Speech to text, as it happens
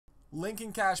Link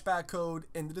and cashback code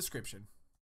in the description.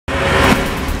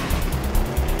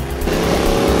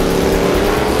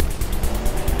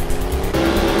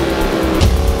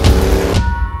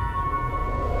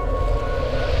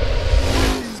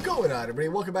 Everybody,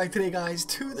 welcome back today, guys,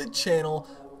 to the channel.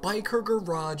 Biker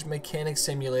Garage Mechanic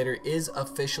Simulator is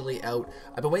officially out.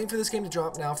 I've been waiting for this game to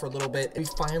drop now for a little bit. We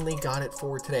finally got it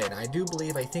for today, and I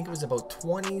think it was about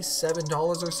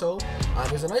 $27 or so.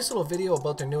 There's a nice little video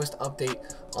about their newest update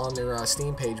on their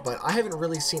Steam page, but I haven't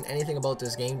really seen anything about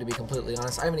this game, to be completely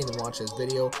honest. I haven't even watched this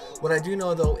video. What I do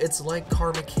know, though, it's like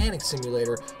Car Mechanic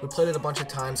Simulator. We played it a bunch of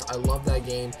times. I love that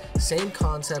game. Same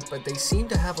concept, but they seem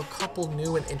to have a couple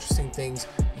new and interesting things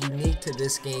unique to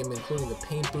this game, including the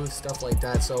paint booth, stuff like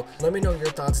that. So let me know your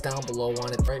thoughts down below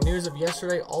on it. Right, news of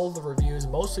yesterday, all of the reviews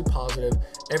mostly positive.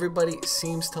 Everybody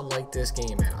seems to like this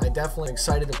game, man. I definitely am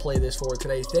excited to play this for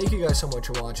today. Thank you guys so much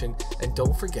for watching, and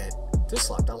don't forget to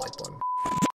slap that like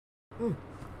button.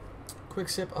 Quick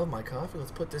sip of my coffee.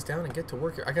 Let's put this down and get to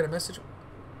work here. I got a message.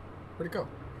 Where'd it go?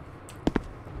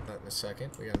 That in a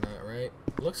second. We got that right.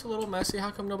 Looks a little messy. How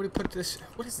come nobody put this?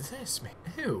 What is this, man?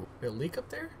 Ew. Got a leak up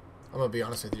there? I'm gonna be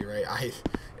honest with you, right?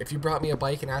 If you brought me a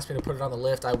bike and asked me to put it on the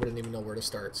lift, I wouldn't even know where to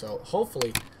start. So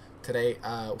hopefully today,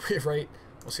 right,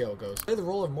 we'll see how it goes. Play the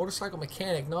role of motorcycle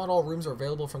mechanic. Not all rooms are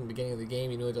available from the beginning of the game.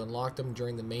 You need to unlock them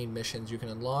during the main missions. You can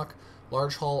unlock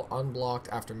large hull unblocked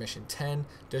after mission 10,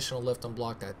 additional lift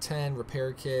unblocked at 10,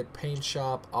 repair kit, paint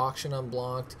shop, auction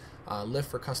unblocked, lift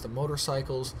for custom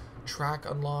motorcycles, track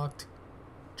unlocked.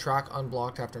 Track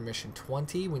unblocked after mission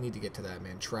 20. We need to get to that,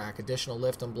 man. Track, additional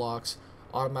lift unblocks.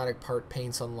 Automatic part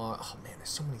paints unlock. Oh man, there's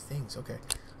so many things. Okay.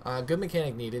 Good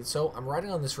mechanic needed. So I'm riding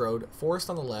on this road, forest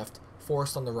on the left,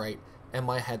 forest on the right, and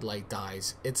my headlight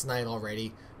dies. It's night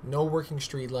already. No working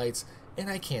street lights, and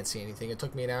I can't see anything. It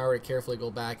took me an hour to carefully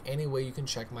go back. Any way you can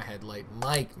check my headlight.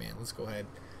 Mike, man, let's go ahead.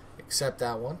 Accept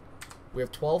that one. We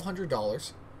have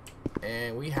 $1,200.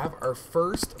 And we have our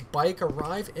first bike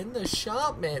arrive in the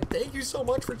shop, man. Thank you so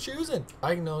much for choosing.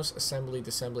 Diagnose, assembly,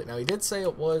 disassembly. Now, he did say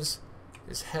it was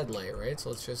his headlight, right? So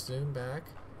let's just zoom back.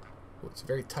 Ooh, it's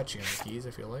very touchy on the keys,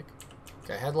 I feel like.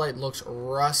 Okay, headlight looks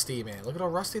rusty, man. Look at how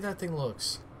rusty that thing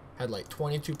looks. Headlight,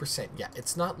 22%. Yeah,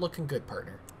 it's not looking good,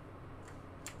 partner.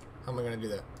 How am I going to do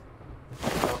that?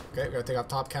 Oh, okay, we got to take off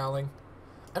top cowling.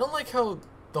 I don't like how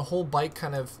the whole bike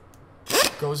kind of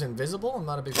goes invisible. I'm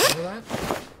not a big fan of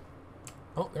that.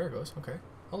 Oh, there it goes. Okay.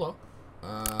 Hello.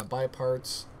 Buy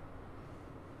parts.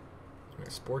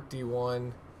 Sport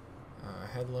D1.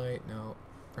 Headlight. No.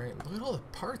 Right. Look at all the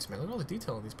parts, man. Look at all the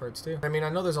detail on these parts, too. I mean, I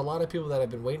know there's a lot of people that have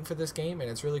been waiting for this game, and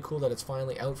it's really cool that it's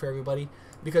finally out for everybody.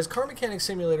 Because Car Mechanic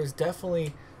Simulator has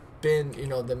definitely been, you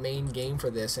know, the main game for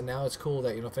this. And now it's cool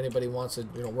that, you know, if anybody wants to,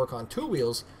 you know, work on two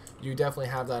wheels, you definitely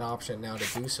have that option now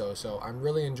to do so. So I'm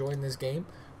really enjoying this game.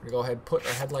 We're going to go ahead and put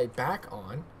our headlight back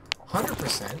on.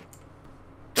 100%.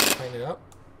 Tighten it up.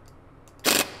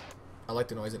 I like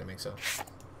the noise that it makes, so.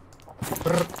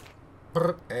 Brr,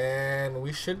 brr, and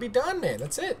we should be done, man.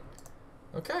 That's it.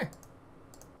 Okay.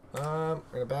 We're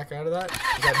gonna back out of that.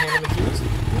 You got hand on the keys.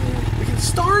 We can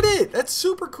start it. That's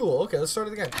super cool. Okay, let's start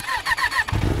it again.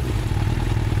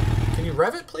 Can you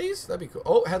rev it, please? That'd be cool.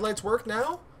 Oh, headlights work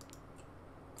now.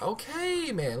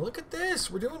 Okay, man. Look at this.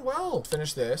 We're doing well.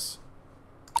 Finish this.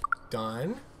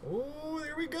 Done. Oh,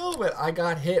 there we go. But I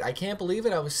got hit. I can't believe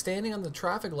it. I was standing on the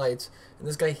traffic lights, and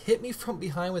this guy hit me from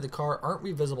behind with the car. Aren't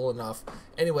we visible enough?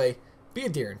 Anyway, be a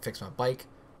dear and fix my bike.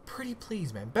 Pretty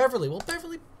please, man. Beverly. Well,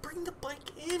 Beverly, bring the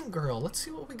bike in, girl. Let's see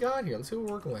what we got here. Let's see what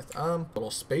we're working with.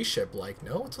 Little spaceship-like.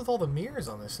 No, what's with all the mirrors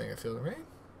on this thing, I feel, right?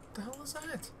 What the hell is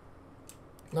that?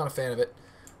 Not a fan of it.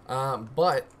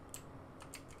 But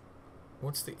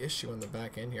what's the issue on the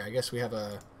back end here? I guess we have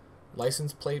a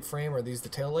license plate frame. Are these the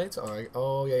tail lights?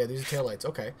 Oh yeah, these are tail lights.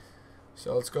 Okay,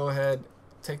 so let's go ahead,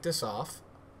 take this off.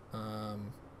 Yeah,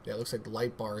 it looks like the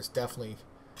light bar has definitely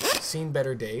seen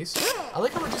better days. I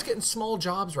like how we're just getting small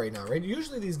jobs right now, right?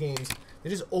 Usually these games, they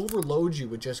just overload you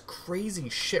with just crazy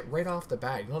shit right off the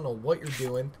bat. You don't know what you're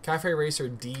doing. Cafe Racer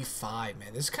D5,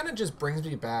 man. This kind of just brings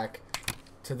me back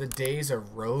to the days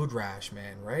of Road Rash,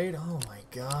 man, right? Oh my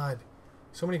god.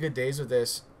 So many good days with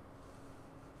this.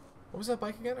 What was that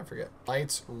bike again? I forget.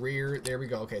 Lights, rear. There we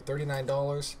go. Okay, $39. I'm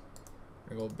going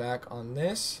to go back on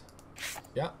this.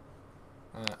 Yeah.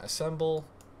 Assemble.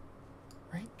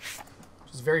 Right?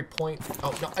 Just very point.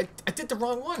 Oh, no. I did the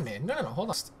wrong one, man. No,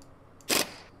 hold on.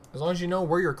 As long as you know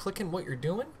where you're clicking, what you're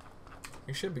doing,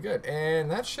 you should be good.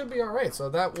 And that should be alright. So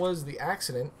that was the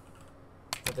accident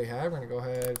that they had. We're going to go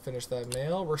ahead and finish that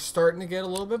mail. We're starting to get a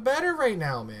little bit better right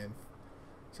now, man.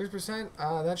 6%.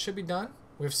 That should be done.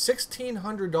 We have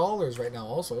 $1,600 right now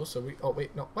also, so we... Oh,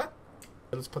 wait, no, what?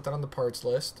 Let's put that on the parts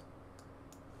list.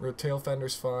 Rear tail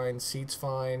fender's fine. Seat's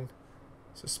fine.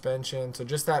 Suspension. So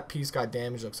just that piece got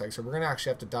damaged, looks like. So we're going to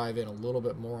actually have to dive in a little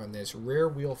bit more on this. Rear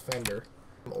wheel fender.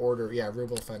 Order. Yeah, rear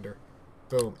wheel fender.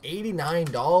 Boom.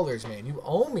 $89, man. You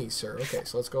owe me, sir. Okay,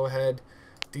 so let's go ahead.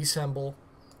 Deassemble.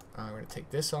 We're going to take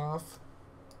this off.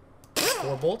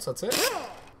 4 bolts. That's it.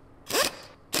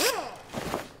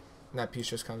 And that piece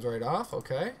just comes right off.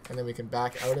 Okay. And then we can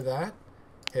back out of that.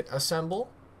 Hit assemble.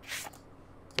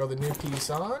 Throw the new piece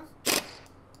on.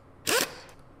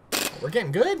 We're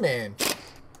getting good, man.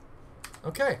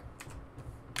 Okay.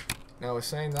 Now with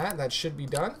saying that, that should be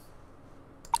done.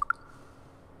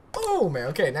 Oh, man.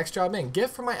 Okay, next job in.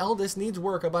 Gift for my eldest needs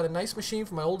work. I bought a nice machine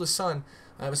for my oldest son.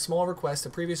 I have a small request. The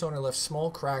previous owner left small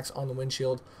cracks on the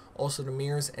windshield. Also, the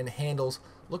mirrors and handles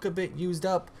look a bit used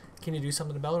up. Can you do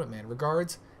something about it, man?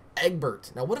 Regards,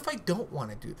 Egbert. Now, what if I don't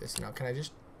want to do this? Now, can I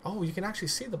just... Oh, you can actually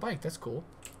see the bike. That's cool.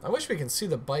 I wish we can see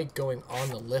the bike going on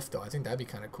the lift, though. I think that'd be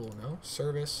kind of cool, no?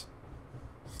 Service.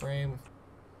 Frame.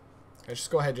 Let's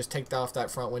just go ahead and just take off that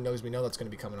front window because we know that's going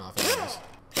to be coming off anyways.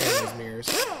 And those mirrors.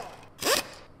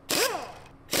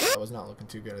 That was not looking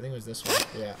too good. I think it was this one.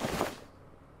 Yeah.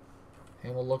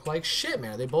 And will look like shit,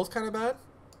 man. Are they both kind of bad?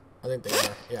 I think they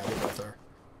are. Yeah, they both are.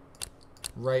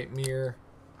 Right mirror.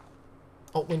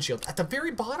 Oh, windshield. At the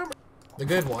very bottom. The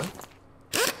good one.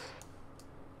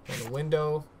 And the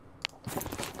window.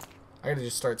 I gotta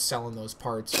just start selling those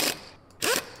parts.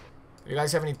 If you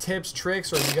guys have any tips,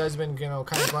 tricks, or if you guys have been, you know,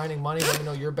 kind of grinding money, let me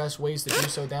know your best ways to do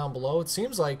so down below. It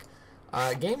seems like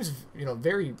game's, you know,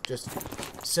 very just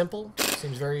simple.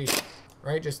 Seems very,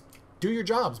 right? Just do your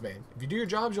jobs, man. If you do your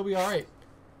jobs, you'll be all right.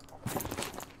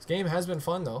 This game has been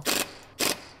fun, though.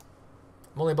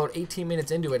 I'm only about 18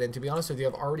 minutes into it, and to be honest with you,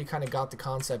 I've already kind of got the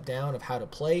concept down of how to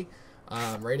play.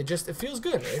 Right? It feels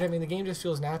good, right? I mean, the game just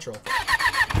feels natural.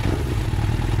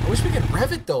 I wish we could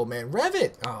rev it, though, man. Rev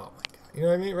it! Oh, my God. You know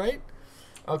what I mean, right?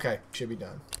 Okay, should be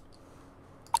done.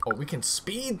 Oh, we can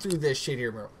speed through this shit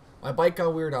here, bro. My bike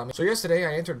got weird on me. So yesterday,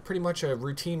 I entered pretty much a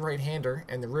routine right-hander,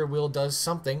 and the rear wheel does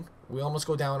something. We almost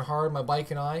go down hard, my bike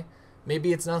and I.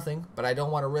 Maybe it's nothing, but I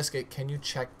don't want to risk it. Can you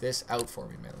check this out for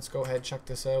me, man? Let's go ahead and check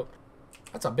this out.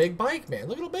 That's a big bike, man.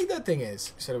 Look at how big that thing is.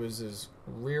 He said it was his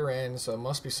rear end, so it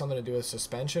must be something to do with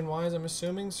suspension-wise, I'm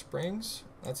assuming. Springs.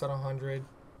 That's at 100.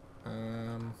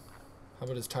 How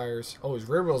about his tires? Oh, his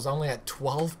rear wheel's only at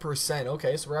 12%.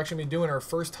 Okay, so we're actually going to be doing our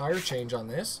first tire change on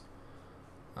this.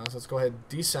 So let's go ahead and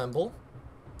deassemble.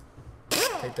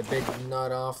 Take the big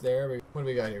nut off there. What do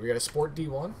we got here? We got a Sport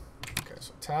D1. Okay,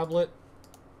 so tablet.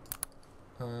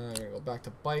 We're gonna go back to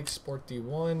bike, Sport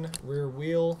D1, rear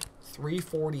wheel,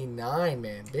 349,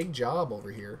 man. Big job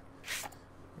over here.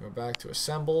 Go back to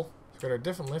assemble. We've got our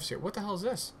different lifts here. What the hell is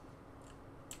this?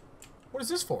 What is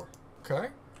this for? Okay.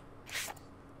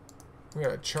 We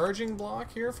got a charging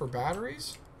block here for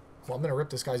batteries. Well, I'm gonna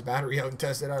rip this guy's battery out and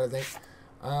test it out, I think.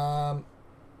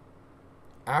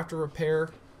 After repair.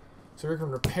 So we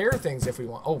can repair things if we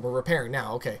want. Oh, we're repairing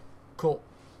now. Okay, cool.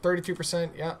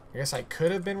 32%, yeah. I guess I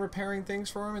could have been repairing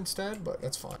things for him instead, but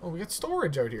that's fine. Oh, we got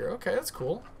storage out here. Okay, that's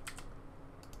cool.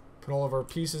 Put all of our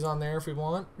pieces on there if we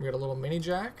want. We got a little mini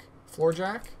jack, floor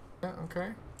jack. Yeah,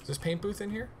 okay. Is this paint booth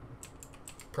in here?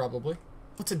 Probably.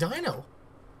 Oh, it's a dyno.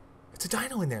 It's a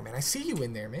dyno in there, man. I see you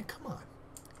in there, man. Come on.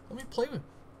 Let me play with...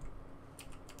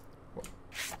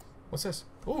 What's this?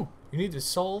 Oh, you need to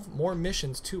solve more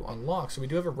missions to unlock. So we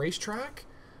do have a racetrack.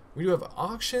 We do have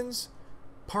auctions,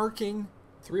 parking.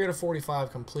 3 out of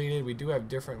 45 completed. We do have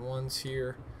different ones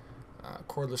here.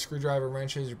 Cordless screwdriver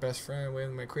wrenches, your best friend. Wait,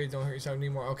 my crates don't hurt yourself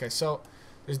anymore. Okay, so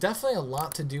there's definitely a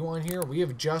lot to do on here. We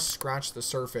have just scratched the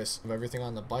surface of everything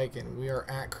on the bike, and we are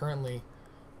at currently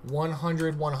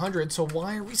 100. So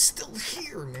why are we still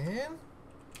here, man?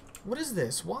 What is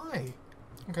this? Why?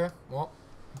 Okay, well,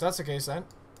 if that's the case then,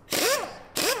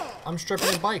 I'm stripping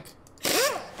his bike.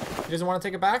 He doesn't want to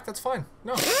take it back? That's fine.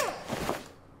 No.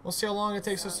 We'll see how long it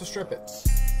takes us to strip it.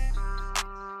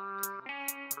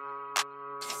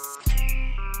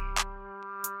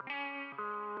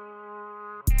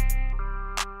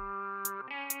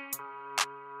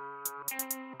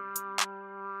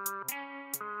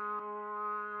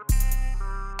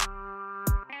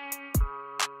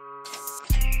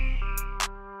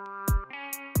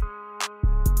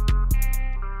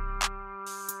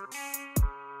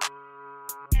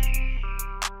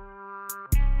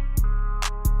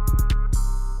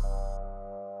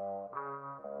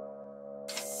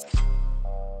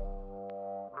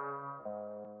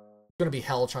 Gonna be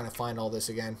hell trying to find all this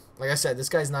again. Like I said, this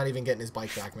guy's not even getting his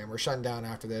bike back, man. We're shutting down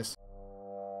after this.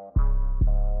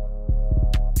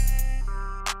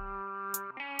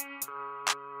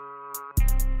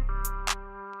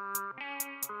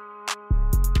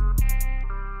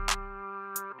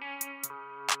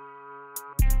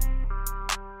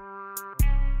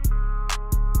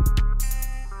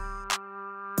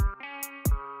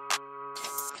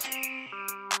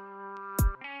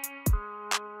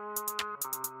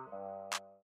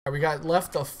 Right, we got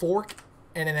left a fork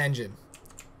and an engine.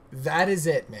 That is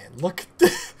it, man. Look.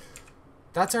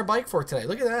 That's our bike for today.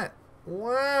 Look at that.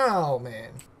 Wow,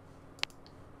 man.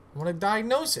 I want to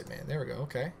diagnose it, man. There we go.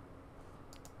 Okay.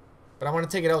 But I want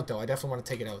to take it out, though. I definitely want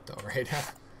to take it out, though, right?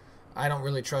 I don't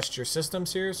really trust your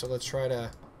systems here, so let's try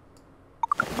to...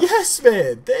 Yes,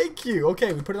 man! Thank you!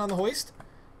 Okay, we put it on the hoist.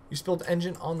 You spilled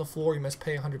engine on the floor. You must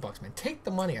pay $100, man. Take the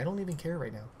money. I don't even care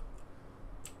right now.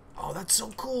 Oh, that's so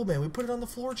cool, man. We put it on the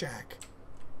floor jack.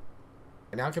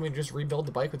 And now can we just rebuild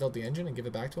the bike without the engine and give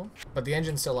it back to him? But the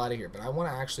engine's still out of here. But I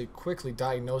want to actually quickly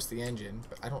diagnose the engine.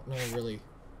 But I don't know really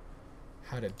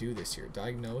how to do this here.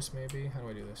 Diagnose, maybe? How do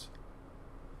I do this?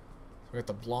 We got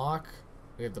the block.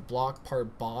 We have the block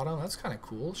part bottom. That's kind of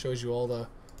cool. Shows you all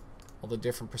the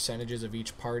different percentages of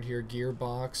each part here.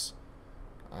 Gearbox,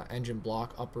 engine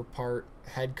block, upper part,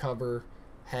 head cover,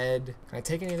 head. Can I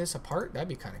take any of this apart? That'd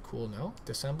be kind of cool, no?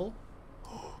 Disassemble?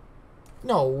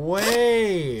 No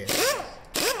way!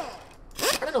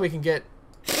 I didn't know we can get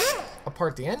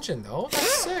apart the engine, though.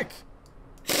 That's sick.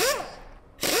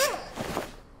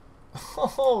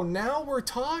 Oh, now we're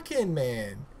talking,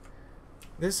 man.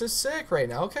 This is sick right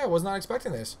now. Okay, I was not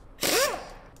expecting this.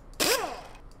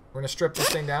 We're going to strip this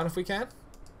thing down if we can.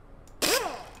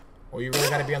 Oh, you really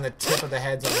got to be on the tip of the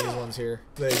heads on these ones here.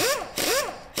 We're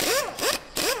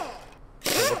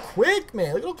quick,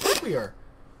 man. Look how quick we are.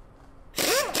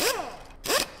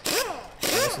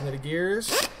 Listen to the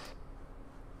gears.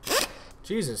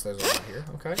 Jesus, there's a lot here.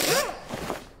 Okay.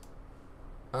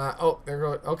 Oh, there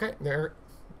goes. Okay, there.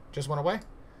 Just went away.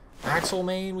 Axle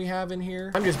main we have in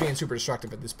here. I'm just being super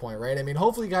destructive at this point, right? I mean,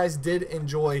 hopefully you guys did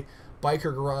enjoy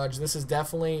Biker Garage. This is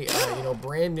definitely, you know,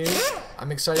 brand new.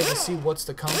 I'm excited to see what's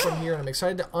to come from here, and I'm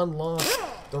excited to unlock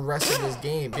the rest of this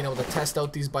game, being able to test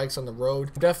out these bikes on the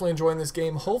road. I'm definitely enjoying this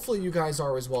game. Hopefully you guys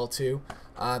are as well too.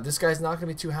 This guy's not going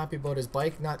to be too happy about his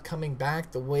bike not coming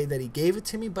back the way that he gave it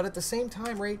to me, but at the same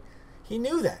time, right, he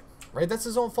knew that, right? That's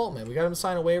his own fault, man. We got him to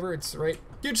sign a waiver. It's right.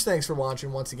 Huge thanks for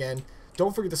watching once again.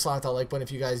 Don't forget to slap that like button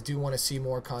if you guys do want to see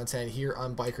more content here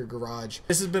on Biker Garage.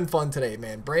 This has been fun today,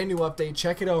 man. Brand new update.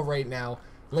 Check it out right now.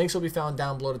 Links will be found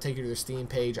down below to take you to their Steam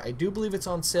page. I do believe it's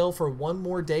on sale for one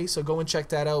more day, so go and check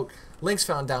that out. Links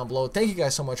found down below. Thank you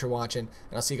guys so much for watching,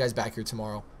 and I'll see you guys back here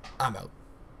tomorrow. I'm out.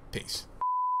 Peace.